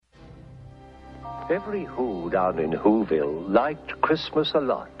Every Who down in Whoville liked Christmas a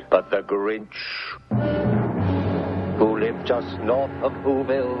lot. But the Grinch, who lived just north of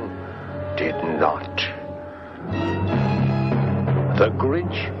Whoville, did not. The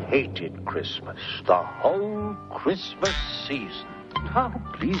Grinch hated Christmas, the whole Christmas season. Now,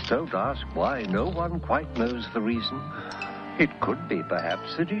 please don't ask why. No one quite knows the reason. It could be,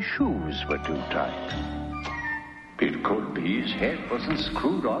 perhaps, that his shoes were too tight. It could be his head wasn't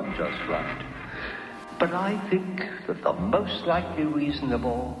screwed on just right. But I think that the most likely reason of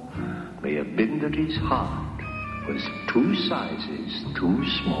all may have been that his heart was 2 sizes too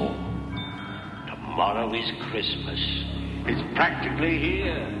small. Tomorrow is Christmas. It's practically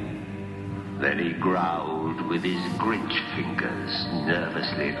here. Then he growled with his Grinch fingers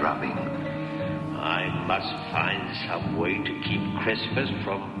nervously drumming. I must find some way to keep Christmas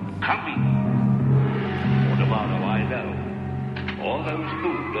from coming. For tomorrow, I know, all those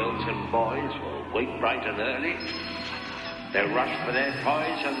Who girls and boys will wake bright and early. They'll rush for their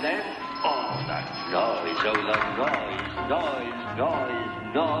toys and then, oh, the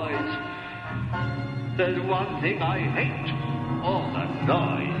noise. There's one thing I hate. All the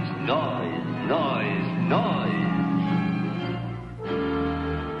noise.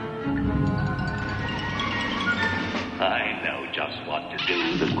 I know just what to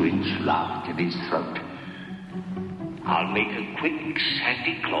do. The Grinch laughed in his throat. I'll make a quick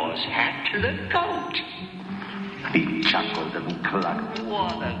Santa Claus hat to the coat. He chuckled and clucked.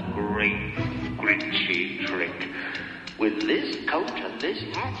 What a great Grinchy trick. With this coat and this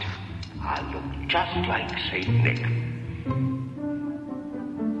hat, I'll look just like Saint Nick.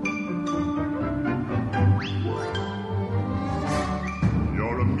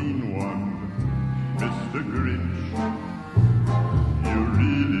 You're a mean one, Mr. Grinch. You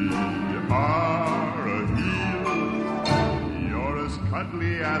really are a heel. You're as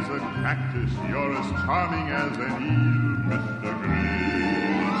cuddly as a cactus. You're as charming as an eel, Mr.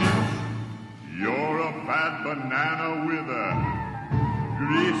 Grinch. You're a bad banana with a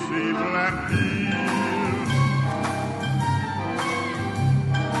greasy black heel.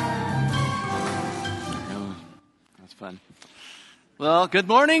 Oh, that's fun. Well, good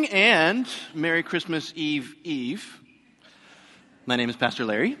morning and Merry Christmas Eve. My name is Pastor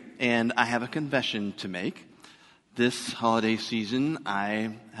Larry, and I have a confession to make. This holiday season,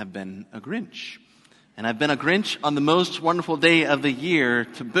 I have been a Grinch. And I've been a Grinch on the most wonderful day of the year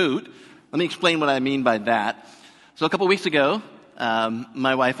to boot. Let me explain what I mean by that. So a couple weeks ago,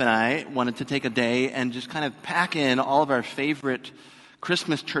 my wife and I wanted to take a day and just kind of pack in all of our favorite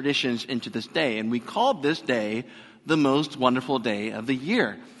Christmas traditions into this day. And we called this day the most wonderful day of the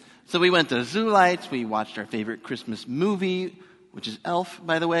year. So we went to Zoo Lights, we watched our favorite Christmas movie, which is Elf,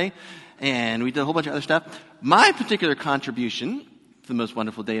 by the way, and we did a whole bunch of other stuff. My particular contribution to the most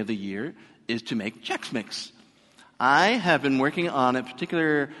wonderful day of the year is to make Chex Mix. I have been working on a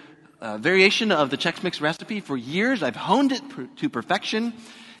particular variation of the Chex Mix recipe for years. I've honed it to perfection,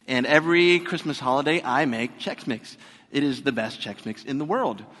 and every Christmas holiday I make Chex Mix. It is the best Chex Mix in the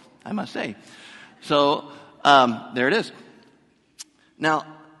world, I must say. So there it is. Now,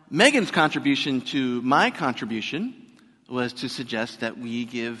 Megan's contribution to my contribution was to suggest that we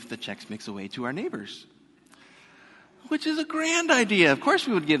give the Chex Mix away to our neighbors, which is a grand idea. Of course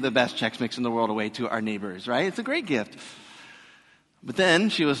we would give the best Chex Mix in the world away to our neighbors, right? It's a great gift. But then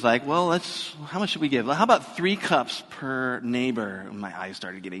she was like, well, how much should we give? How about 3 cups per neighbor? And my eyes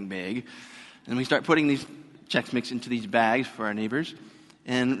started getting big. And we start putting these Chex Mix into these bags for our neighbors.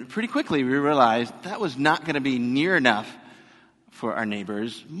 And pretty quickly we realized that was not going to be near enough for our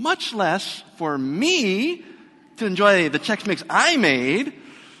neighbors, much less for me to enjoy the Chex Mix I made.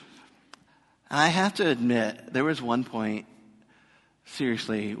 I have to admit, there was one point,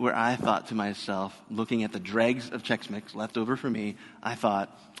 seriously, where I thought to myself, looking at the dregs of Chex Mix left over for me, I thought,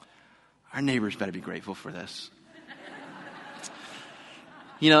 our neighbors better be grateful for this.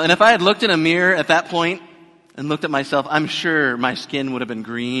 And if I had looked in a mirror at that point and looked at myself, I'm sure my skin would have been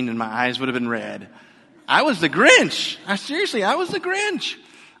green and my eyes would have been red. I was the Grinch. I was the Grinch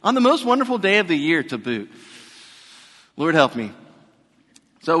on the most wonderful day of the year to boot. Lord help me.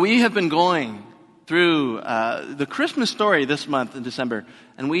 So we have been going through the Christmas story this month in December,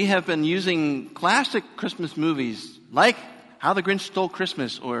 and we have been using classic Christmas movies like How the Grinch Stole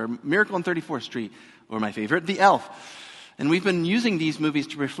Christmas or Miracle on 34th Street, or my favorite, The Elf. And we've been using these movies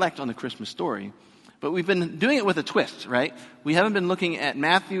to reflect on the Christmas story. But we've been doing it with a twist, right? We haven't been looking at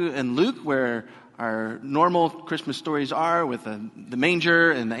Matthew and Luke, where our normal Christmas stories are, with the manger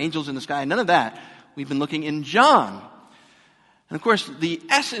and the angels in the sky. None of that. We've been looking in John. And of course, the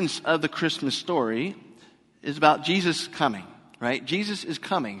essence of the Christmas story is about Jesus coming, right? Jesus is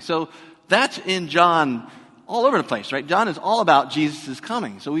coming. So That's in John all over the place, right? John is all about Jesus'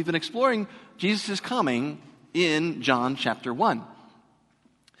 coming. So we've been exploring Jesus' coming in John chapter 1.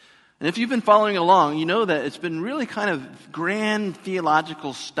 And if you've been following along, you know that it's been really kind of grand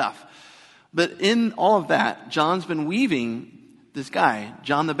theological stuff. But in all of that, John's been weaving this guy,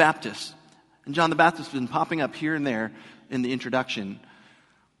 John the Baptist. And John the Baptist has been popping up here and there in the introduction.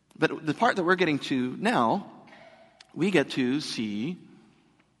 But the part that we're getting to now, we get to see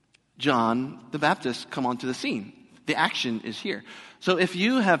John the Baptist come onto the scene. The action is here. So if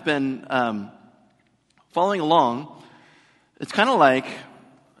you have been following along, it's kind of like,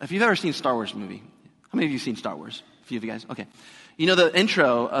 if you've ever seen Star Wars movie. How many of you have seen Star Wars? A few of you guys? Okay. You know the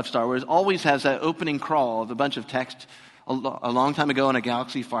intro of Star Wars always has that opening crawl of a bunch of text a long time ago in a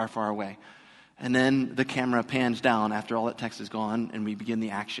galaxy far, far away. And then the camera pans down after all that text is gone and we begin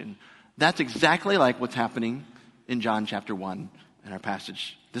the action. That's exactly like what's happening in John chapter 1 in our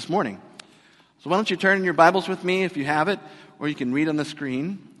passage this morning. So why don't you turn in your Bibles with me if you have it, or you can read on the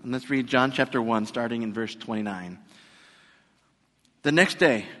screen. And let's read John chapter 1 starting in verse 29. The next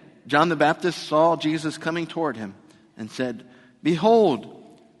day, John the Baptist saw Jesus coming toward him and said, "Behold,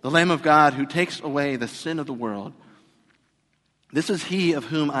 the Lamb of God who takes away the sin of the world. This is he of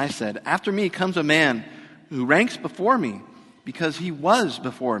whom I said, after me comes a man who ranks before me because he was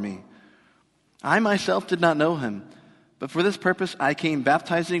before me. I myself did not know him, but for this purpose I came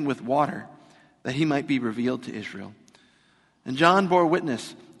baptizing with water, that he might be revealed to Israel." And John bore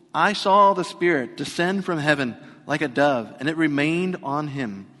witness, "I saw the Spirit descend from heaven like a dove, and it remained on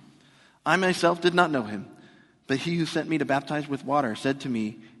him. I myself did not know him, but he who sent me to baptize with water said to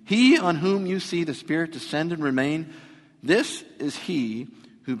me, 'He on whom you see the Spirit descend and remain, this is he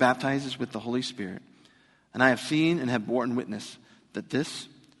who baptizes with the Holy Spirit. And I have seen and have borne witness that this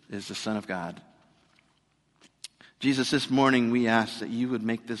is the Son of God.'" Jesus, this morning we ask that you would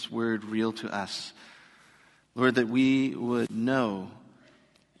make this word real to us. Lord, that we would know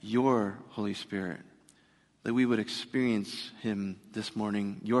your Holy Spirit, that we would experience him this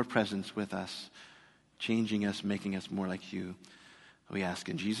morning, your presence with us, changing us, making us more like you. We ask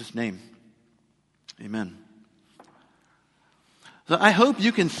in Jesus' name. Amen. So I hope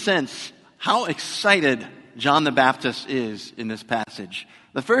you can sense how excited John the Baptist is in this passage.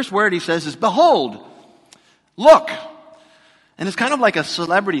 The first word he says is, "Behold, look." And it's kind of like a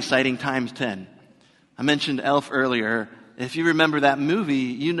celebrity sighting times 10. I mentioned Elf earlier. If you remember that movie,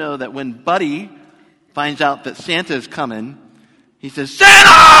 you know that when Buddy finds out that Santa is coming, he says,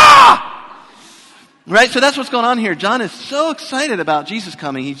 "Santa!" Right? So that's what's going on here. John is so excited about Jesus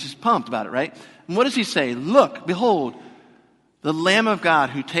coming. He's just pumped about it, right? And what does he say? "Look, behold, the Lamb of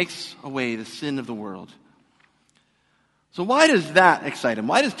God who takes away the sin of the world." So why does that excite him?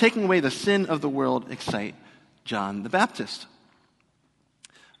 Why does taking away the sin of the world excite John the Baptist?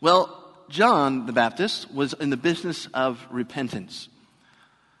 Well, John the Baptist was in the business of repentance.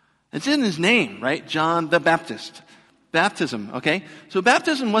 It's in his name, right? John the Baptist. Baptism, okay? So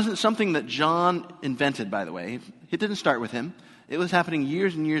baptism wasn't something that John invented, by the way. It didn't start with him. It was happening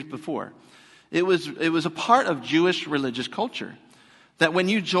years and years before. It was a part of Jewish religious culture. That when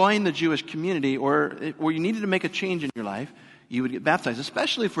you joined the Jewish community or you needed to make a change in your life, you would get baptized.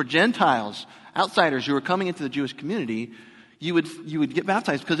 Especially for Gentiles, outsiders who were coming into the Jewish community, you would get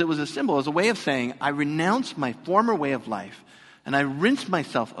baptized because it was a symbol, as a way of saying, I renounce my former way of life and I rinse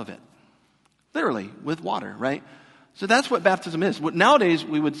myself of it. Literally, with water, right? So that's what baptism is. Nowadays,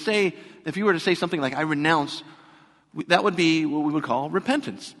 we would say, if you were to say something like, I renounce, that would be what we would call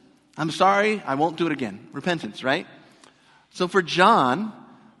repentance. I'm sorry, I won't do it again. Repentance, right? So for John,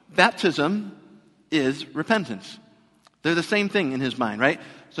 baptism is repentance. They're the same thing in his mind, right?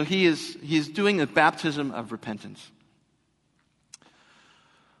 So he is doing a baptism of repentance.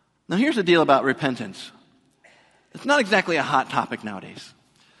 Now here's the deal about repentance. It's not exactly a hot topic nowadays.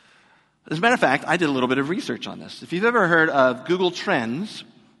 As a matter of fact, I did a little bit of research on this. If you've ever heard of Google Trends,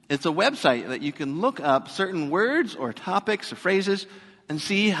 it's a website that you can look up certain words or topics or phrases and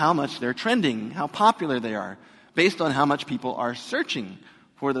see how much they're trending, how popular they are, based on how much people are searching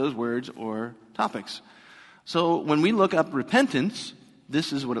for those words or topics. So when we look up repentance,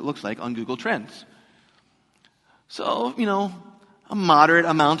 this is what it looks like on Google Trends. So, a moderate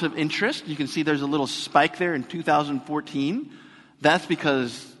amount of interest. You can see there's a little spike there in 2014. That's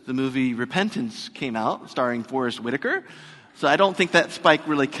because the movie Repentance came out, starring Forrest Whitaker. So I don't think that spike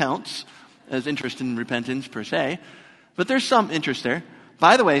really counts as interest in repentance per se. But there's some interest there.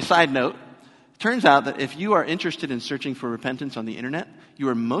 By the way, side note, turns out that if you are interested in searching for repentance on the internet, you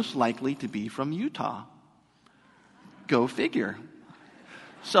are most likely to be from Utah. Go figure.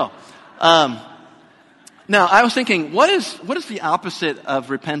 So, now Now, I was thinking, what is the opposite of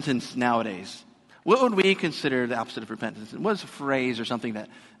repentance nowadays? What would we consider the opposite of repentance? And what is a phrase or something that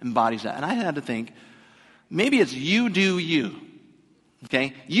embodies that? And I had to think, maybe it's you do you.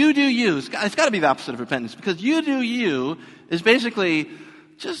 Okay? You do you. It's got to be the opposite of repentance, because you do you is basically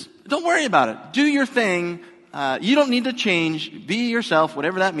just don't worry about it. Do your thing. You don't need to change. Be yourself,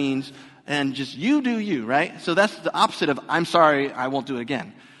 whatever that means. And just you do you, right? So that's the opposite of I'm sorry, I won't do it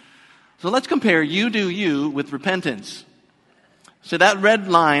again. So let's compare you do you with repentance. So that red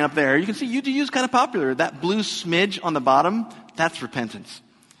line up there, you can see you do you is kind of popular. That blue smidge on the bottom, that's repentance.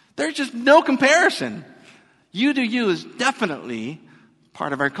 There's just no comparison. You do you is definitely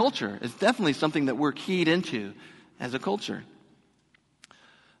part of our culture. It's definitely something that we're keyed into as a culture.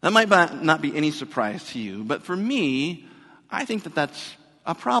 That might not be any surprise to you, but for me, I think that that's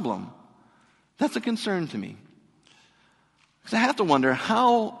a problem. That's a concern to me. Because I have to wonder,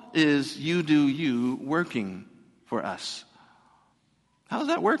 how is you do you working for us? How's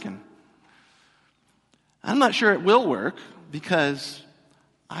that working? I'm not sure it will work, because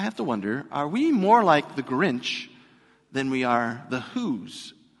I have to wonder, are we more like the Grinch than we are the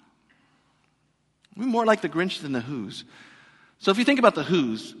Who's? We're more like the Grinch than the Who's. So if you think about the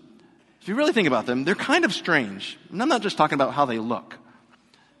Who's, if you really think about them, they're kind of strange. And I'm not just talking about how they look.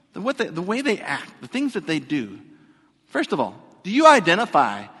 The way they act, the things that they do. First of all, do you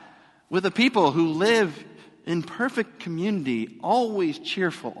identify with the people who live in perfect community, always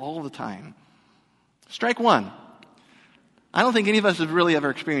cheerful all the time? Strike one. I don't think any of us have really ever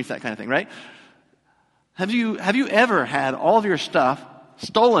experienced that kind of thing, right? Have you ever had all of your stuff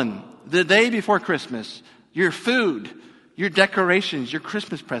stolen the day before Christmas? Your food, your decorations, your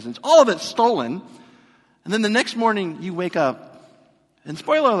Christmas presents, all of it stolen. And then the next morning you wake up, and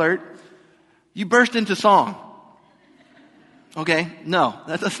spoiler alert, you burst into song. Okay? No,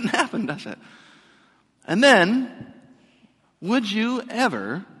 that doesn't happen, does it? And then, would you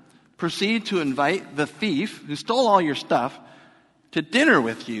ever proceed to invite the thief who stole all your stuff to dinner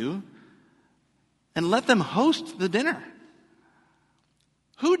with you and let them host the dinner?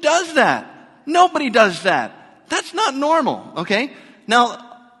 Who does that? Nobody does that. That's not normal, okay?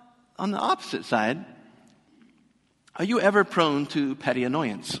 Now, on the opposite side, are you ever prone to petty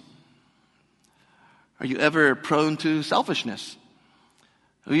annoyance? Are you ever prone to selfishness?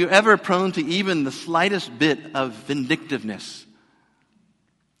 Are you ever prone to even the slightest bit of vindictiveness?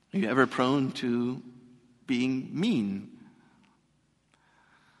 Are you ever prone to being mean?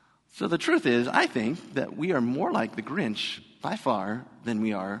 So the truth is, I think that we are more like the Grinch by far than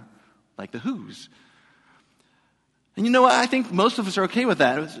we are like the Who's. And you know what? I think most of us are okay with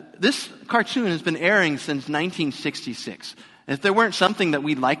that. This cartoon has been airing since 1966. If there weren't something that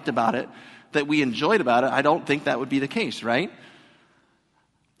we liked about it, that we enjoyed about it, I don't think that would be the case, right?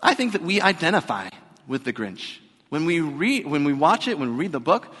 I think that we identify with the Grinch. When we watch it, when we read the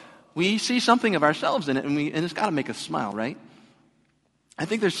book, we see something of ourselves in it, and it's got to make us smile, right? I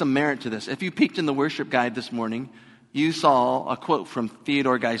think there's some merit to this. If you peeked in the worship guide this morning, you saw a quote from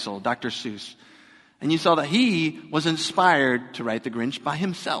Theodore Geisel, Dr. Seuss. And you saw that he was inspired to write The Grinch by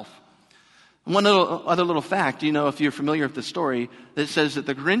himself. One other little fact, if you're familiar with the story, that says that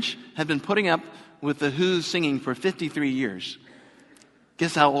the Grinch had been putting up with the Who's singing for 53 years.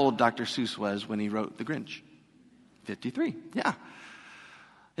 Guess how old Dr. Seuss was when he wrote The Grinch? 53, yeah.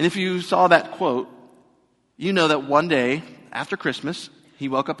 And if you saw that quote, you know that one day after Christmas, he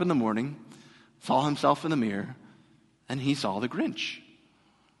woke up in the morning, saw himself in the mirror, and he saw the Grinch.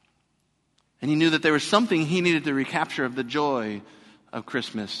 And he knew that there was something he needed to recapture of the joy of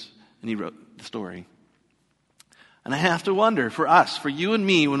Christmas, and he wrote the story. And I have to wonder, for us, for you and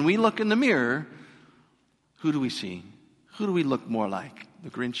me, when we look in the mirror, who do we see? Who do we look more like, the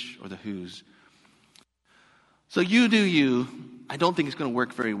Grinch or the Who's? So you do you. I don't think it's going to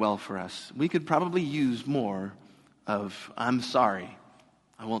work very well for us. We could probably use more of, I'm sorry,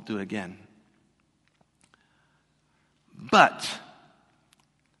 I won't do it again. But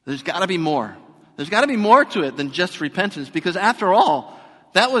there's got to be more. There's got to be more to it than just repentance, because after all,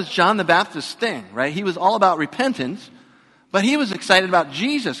 that was John the Baptist's thing, right? He was all about repentance, but he was excited about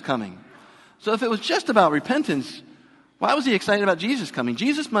Jesus coming. So if it was just about repentance, why was he excited about Jesus coming?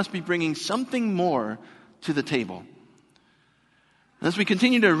 Jesus must be bringing something more to the table. And as we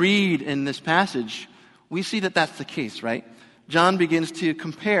continue to read in this passage, we see that that's the case, right? John begins to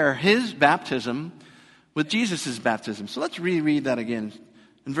compare his baptism with Jesus' baptism. So let's reread that again.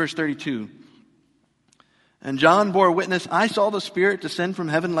 In verse 32, and John bore witness, I saw the Spirit descend from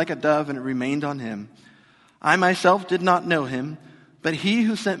heaven like a dove, and it remained on him. I myself did not know him, but he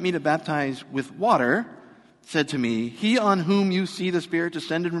who sent me to baptize with water said to me, he on whom you see the Spirit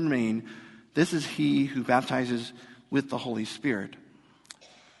descend and remain, This is he who baptizes with the Holy Spirit.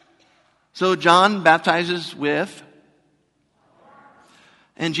 So John baptizes with,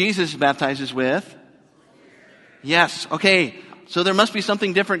 and Jesus baptizes with? Yes, okay. So there must be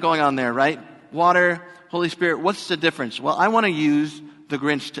something different going on there, right? Water, Holy Spirit, what's the difference? Well, I want to use the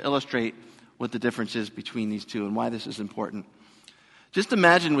Grinch to illustrate what the difference is between these two and why this is important. Just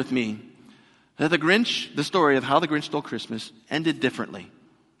imagine with me that the story of how the Grinch stole Christmas ended differently.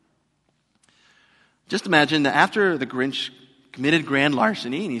 Just imagine that after the Grinch committed grand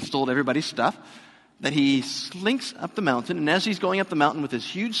larceny and he stole everybody's stuff, that he slinks up the mountain, and as he's going up the mountain with his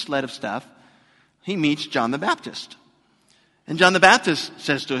huge sled of stuff, he meets John the Baptist. And John the Baptist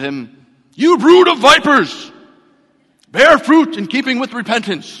says to him, "You brood of vipers, bear fruit in keeping with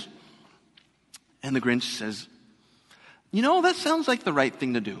repentance." And the Grinch says, that sounds like the right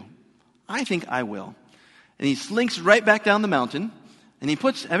thing to do. I think I will. And he slinks right back down the mountain, and he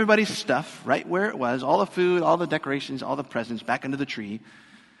puts everybody's stuff right where it was, all the food, all the decorations, all the presents back under the tree.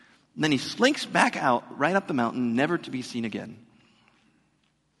 And then he slinks back out right up the mountain, never to be seen again.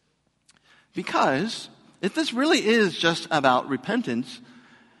 Because if this really is just about repentance,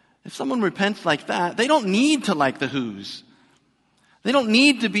 if someone repents like that, they don't need to like the Who's. They don't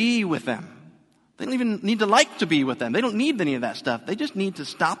need to be with them. They don't even need to like to be with them. They don't need any of that stuff. They just need to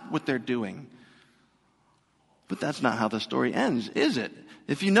stop what they're doing. But that's not how the story ends, is it?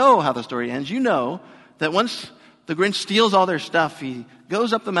 If you know how the story ends, you know that once the Grinch steals all their stuff, he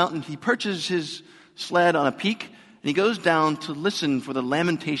goes up the mountain, he perches his sled on a peak, and he goes down to listen for the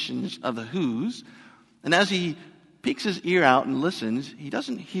lamentations of the Who's. And as he peeks his ear out and listens, he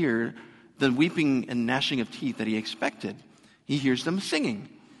doesn't hear the weeping and gnashing of teeth that he expected. He hears them singing.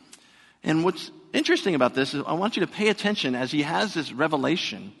 And what's interesting about this is I want you to pay attention as he has this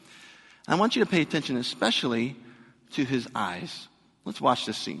revelation. I want you to pay attention especially to his eyes. Let's watch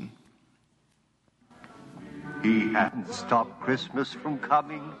this scene. He hadn't stopped Christmas from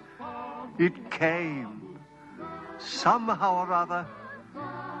coming. It came. Somehow or other,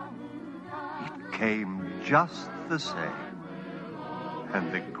 it came just the same.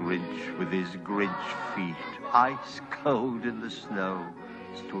 And the Grinch, with his Grinch feet, ice cold in the snow,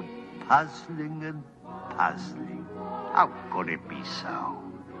 stood puzzling and puzzling. How could it be so?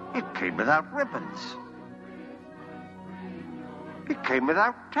 It came without ribbons. It came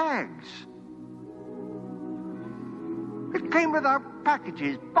without tags. It came without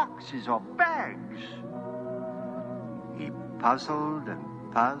packages, boxes, or bags. He puzzled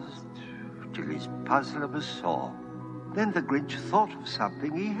and puzzled till his puzzler was sore. Then the Grinch thought of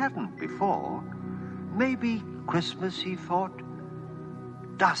something he hadn't before. Maybe Christmas, he thought,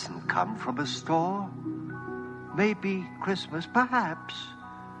 doesn't come from a store. Maybe Christmas, perhaps,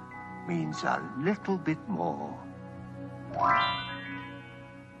 means a little bit more.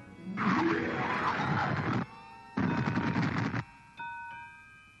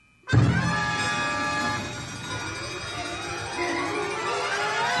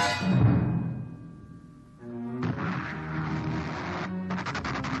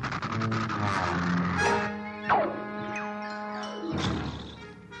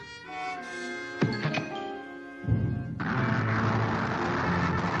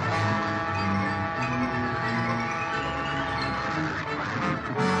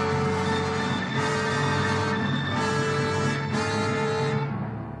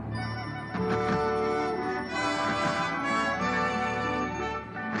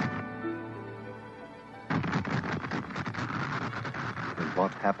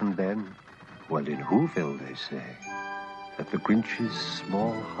 What happened then? Well, in Whoville, they say that the Grinch's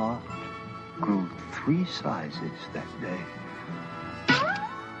small heart grew 3 sizes that day.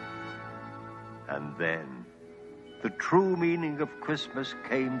 And then the true meaning of Christmas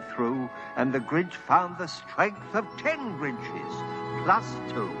came through, and the Grinch found the strength of 10 Grinches, plus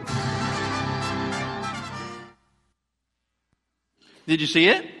 2. Did you see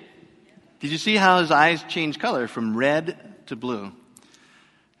it? Did you see how his eyes changed color from red to blue?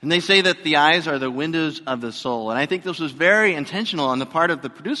 And they say that the eyes are the windows of the soul. And I think this was very intentional on the part of the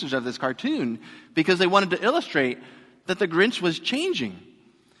producers of this cartoon because they wanted to illustrate that the Grinch was changing.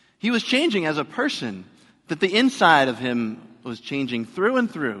 He was changing as a person, that the inside of him was changing through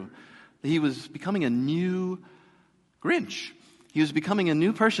and through. He was becoming a new Grinch. He was becoming a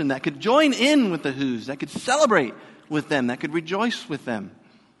new person that could join in with the Who's, that could celebrate with them, that could rejoice with them.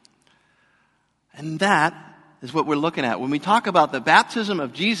 And that is what we're looking at. When we talk about the baptism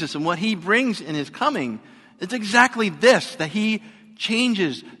of Jesus and what he brings in his coming, it's exactly this, that he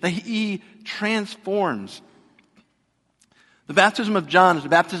changes, that he transforms. The baptism of John is the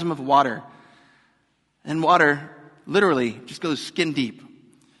baptism of water. And water literally just goes skin deep.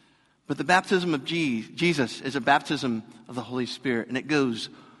 But the baptism of Jesus is a baptism of the Holy Spirit, and it goes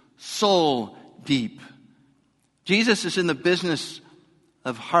soul deep. Jesus is in the business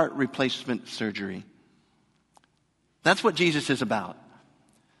of heart replacement surgery. That's what Jesus is about.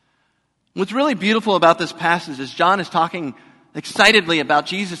 What's really beautiful about this passage is John is talking excitedly about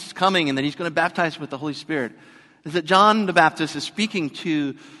Jesus coming and that he's going to baptize with the Holy Spirit. Is that John the Baptist is speaking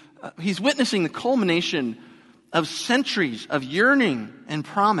to, he's witnessing the culmination of centuries of yearning and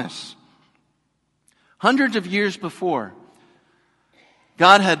promise. Hundreds of years before,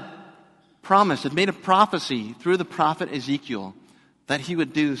 God had promised, had made a prophecy through the prophet Ezekiel that he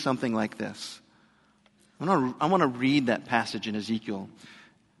would do something like this. I want to read that passage in Ezekiel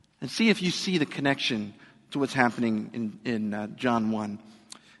and see if you see the connection to what's happening in John 1.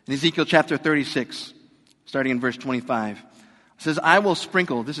 In Ezekiel chapter 36, starting in verse 25, it says, I will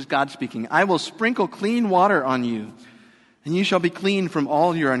sprinkle, this is God speaking, I will sprinkle clean water on you, and you shall be clean from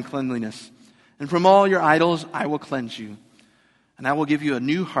all your uncleanliness. And from all your idols I will cleanse you. And I will give you a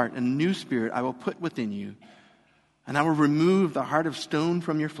new heart and a new spirit I will put within you. And I will remove the heart of stone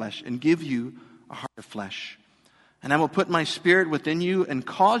from your flesh and give you a heart of flesh. And I will put my spirit within you and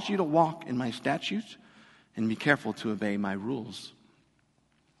cause you to walk in my statutes and be careful to obey my rules.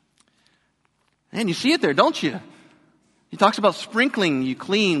 And you see it there, don't you? He talks about sprinkling you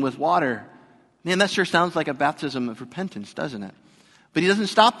clean with water. Man, that sure sounds like a baptism of repentance, doesn't it? But he doesn't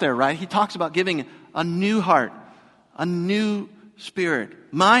stop there, right? He talks about giving a new heart, a new spirit.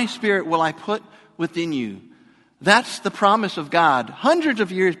 My spirit will I put within you. That's the promise of God hundreds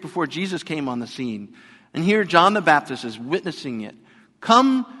of years before Jesus came on the scene. And here John the Baptist is witnessing it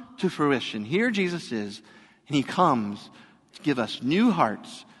come to fruition. Here Jesus is, and he comes to give us new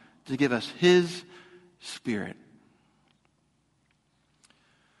hearts, to give us his spirit.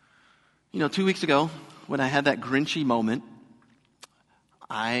 2 weeks ago, when I had that Grinchy moment,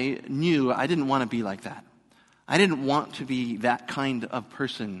 I knew I didn't want to be like that. I didn't want to be that kind of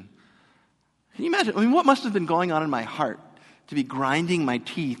person. Can you imagine? What must have been going on in my heart to be grinding my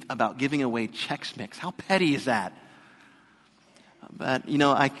teeth about giving away Chex Mix? How petty is that? But,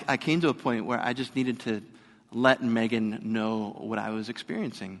 I came to a point where I just needed to let Megan know what I was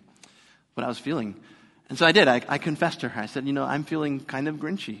experiencing, what I was feeling. And so I did. I confessed to her. I said, I'm feeling kind of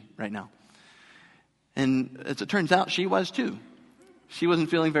Grinchy right now. And as it turns out, she was too. She wasn't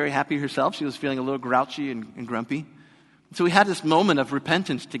feeling very happy herself. She was feeling a little grouchy and grumpy. So we had this moment of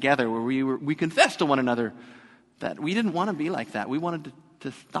repentance together where we confessed to one another that we didn't want to be like that. We wanted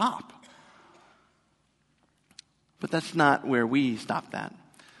to stop. But that's not where we stopped that.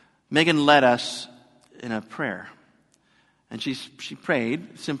 Megan led us in a prayer. And she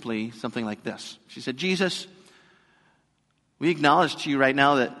prayed simply something like this. She said, Jesus, we acknowledge to you right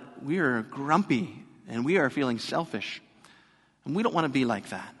now that we are grumpy and we are feeling selfish. And we don't want to be like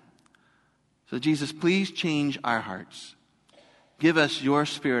that. So Jesus, please change our hearts. Give us your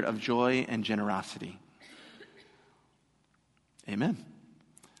spirit of joy and generosity. Amen.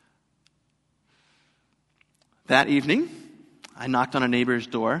 That evening, I knocked on a neighbor's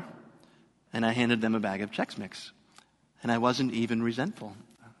door and I handed them a bag of Chex Mix. And I wasn't even resentful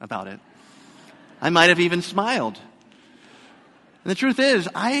about it. I might have even smiled. And the truth is,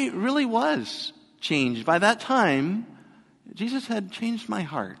 I really was changed. By that time, Jesus had changed my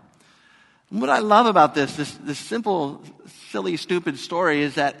heart. And what I love about this simple, silly, stupid story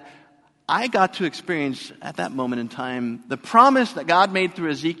is that I got to experience at that moment in time the promise that God made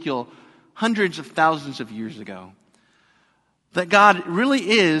through Ezekiel hundreds of thousands of years ago. That God really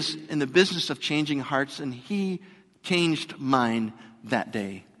is in the business of changing hearts, and he changed mine that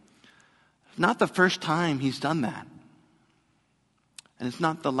day. Not the first time he's done that. And it's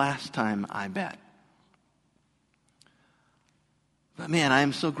not the last time, I bet. But man, I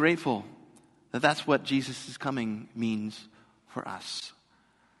am so grateful that that's what Jesus' coming means for us.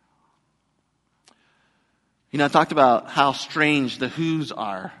 I talked about how strange the Whos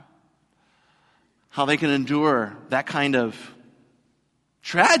are. How they can endure that kind of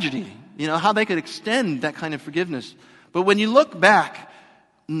tragedy. How they could extend that kind of forgiveness. But when you look back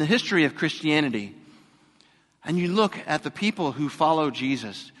in the history of Christianity, and you look at the people who follow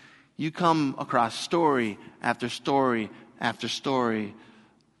Jesus, you come across story after story after story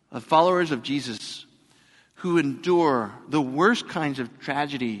of followers of Jesus who endure the worst kinds of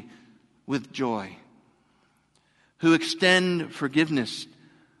tragedy with joy, who extend forgiveness,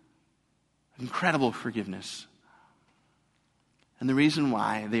 incredible forgiveness. And the reason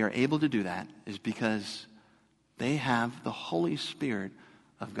why they are able to do that is because they have the Holy Spirit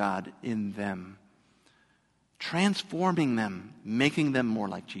of God in them, transforming them, making them more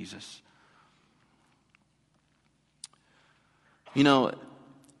like Jesus.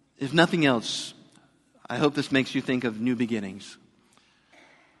 If nothing else, I hope this makes you think of new beginnings.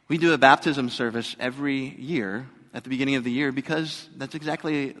 We do a baptism service every year at the beginning of the year because that's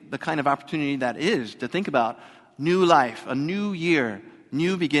exactly the kind of opportunity that is, to think about new life, a new year,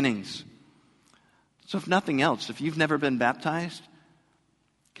 new beginnings. So if nothing else, if you've never been baptized,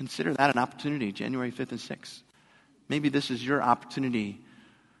 consider that an opportunity, January 5th and 6th. Maybe this is your opportunity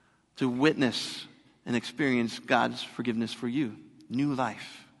to witness and experience God's forgiveness for you, new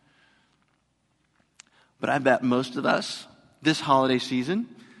life. But I bet most of us, this holiday season,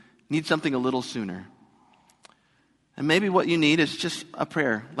 need something a little sooner. And maybe what you need is just a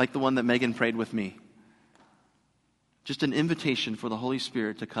prayer like the one that Megan prayed with me. Just an invitation for the Holy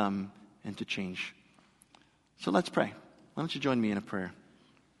Spirit to come and to change. So let's pray. Why don't you join me in a prayer?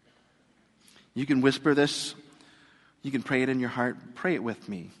 You can whisper this. You can pray it in your heart. Pray it with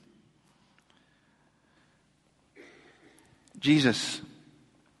me. Jesus,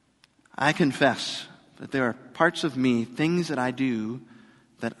 I confess that there are parts of me, things that I do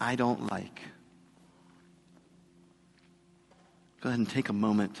that I don't like. Go ahead and take a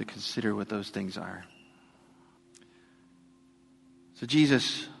moment to consider what those things are. So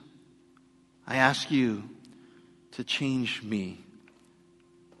Jesus, I ask you to change me.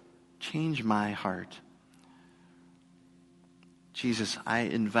 Change my heart. Jesus, I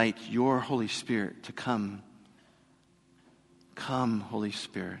invite your Holy Spirit to come. Come, Holy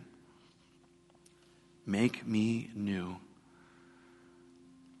Spirit. Make me new.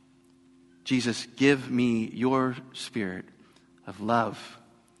 Jesus, give me your spirit of love,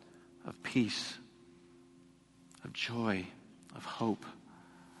 of peace, of joy, of hope.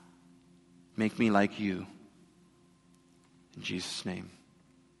 Make me like you. In Jesus' name,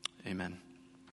 amen.